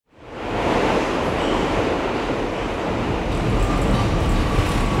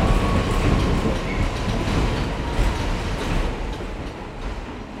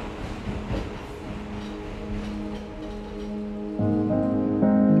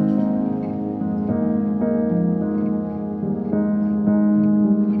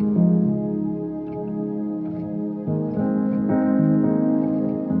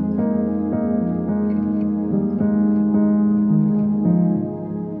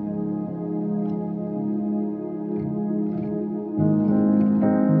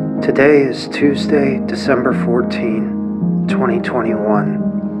Today is Tuesday, December 14,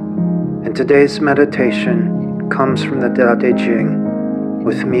 2021, and today's meditation comes from the Tao Te Ching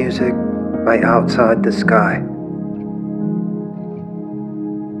with music by Outside the Sky.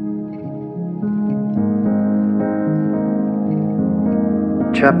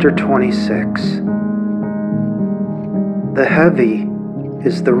 Chapter 26. The heavy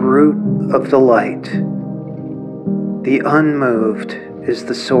is the root of the light. The unmoved is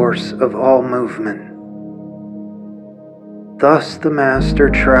the source of all movement. Thus the Master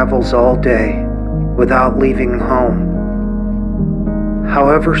travels all day without leaving home.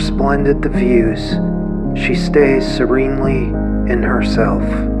 However splendid the views, she stays serenely in herself.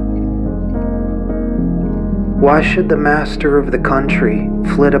 Why should the master of the country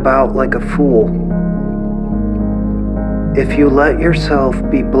flit about like a fool? If you let yourself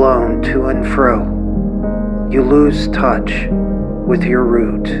be blown to and fro, you lose touch with your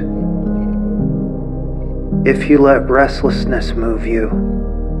root. If you let restlessness move you,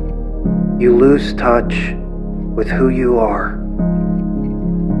 you lose touch with who you are.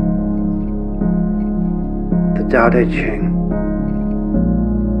 The Tao Te Ching.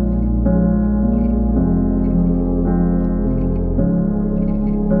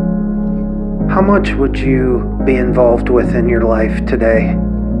 How much would you be involved with in your life today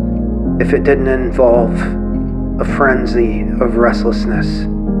if it didn't involve a frenzy of restlessness?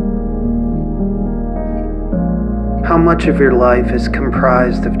 How much of your life is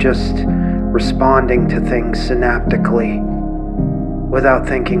comprised of just responding to things synaptically without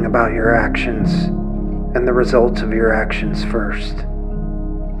thinking about your actions and the results of your actions first?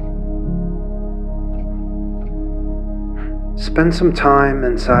 Spend some time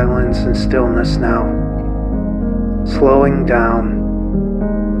in silence and stillness now, slowing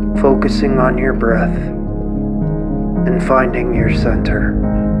down, focusing on your breath, and finding your center.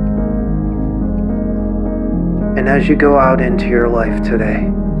 And as you go out into your life today,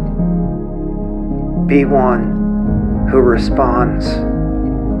 be one who responds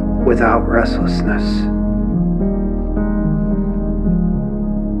without restlessness.